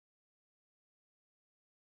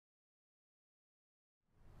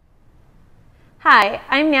Hi,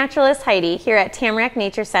 I'm Naturalist Heidi here at Tamarack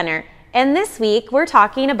Nature Center, and this week we're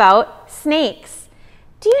talking about snakes.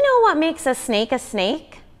 Do you know what makes a snake a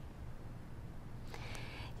snake?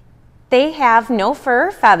 They have no fur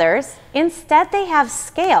or feathers. Instead, they have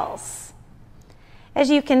scales. As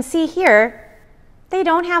you can see here, they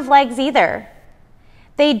don't have legs either.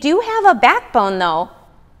 They do have a backbone though,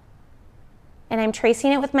 and I'm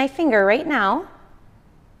tracing it with my finger right now.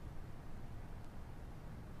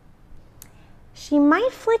 She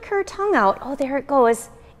might flick her tongue out. Oh, there it goes.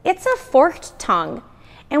 It's a forked tongue.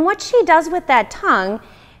 And what she does with that tongue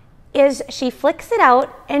is she flicks it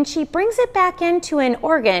out and she brings it back into an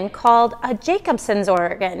organ called a Jacobson's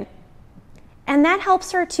organ. And that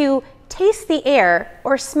helps her to taste the air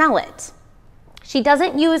or smell it. She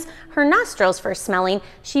doesn't use her nostrils for smelling.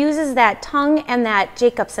 She uses that tongue and that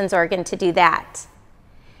Jacobson's organ to do that.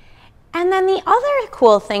 And then the other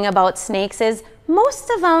cool thing about snakes is most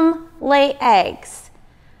of them lay eggs.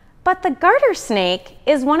 But the garter snake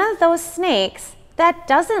is one of those snakes that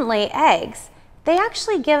doesn't lay eggs. They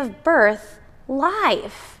actually give birth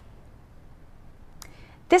live.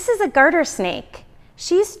 This is a garter snake.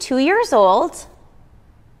 She's 2 years old.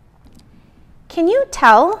 Can you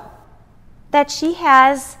tell that she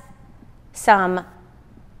has some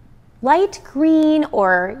light green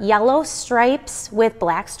or yellow stripes with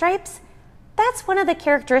black stripes? That's one of the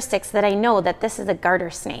characteristics that I know that this is a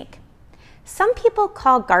garter snake. Some people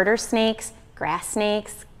call garter snakes grass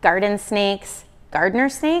snakes, garden snakes, gardener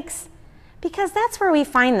snakes, because that's where we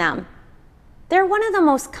find them. They're one of the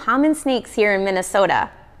most common snakes here in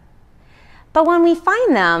Minnesota. But when we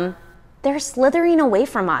find them, they're slithering away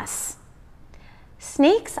from us.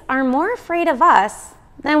 Snakes are more afraid of us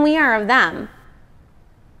than we are of them.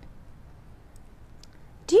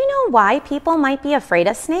 Do you know why people might be afraid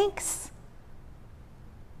of snakes?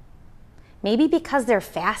 Maybe because they're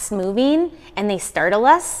fast moving and they startle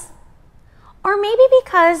us? Or maybe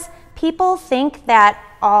because people think that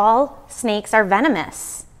all snakes are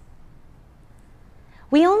venomous.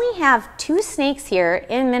 We only have 2 snakes here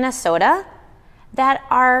in Minnesota that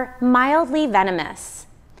are mildly venomous.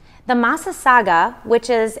 The Massasauga, which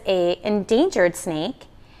is an endangered snake,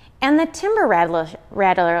 and the timber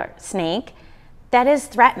rattler snake that is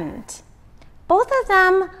threatened. Both of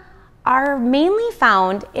them are mainly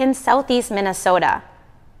found in southeast Minnesota.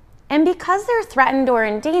 And because they're threatened or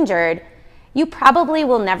endangered, you probably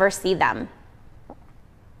will never see them.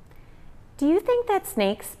 Do you think that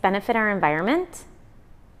snakes benefit our environment?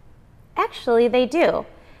 Actually, they do.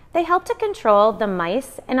 They help to control the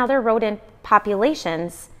mice and other rodent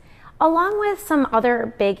populations, along with some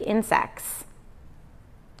other big insects.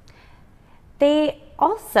 They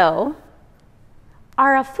also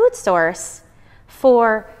are a food source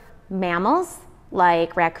for mammals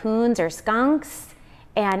like raccoons or skunks,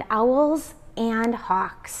 and owls and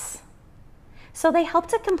hawks. So they help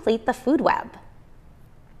to complete the food web.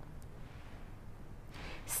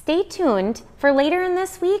 Stay tuned for later in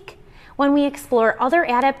this week when we explore other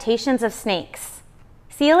adaptations of snakes.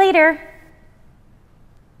 See you later.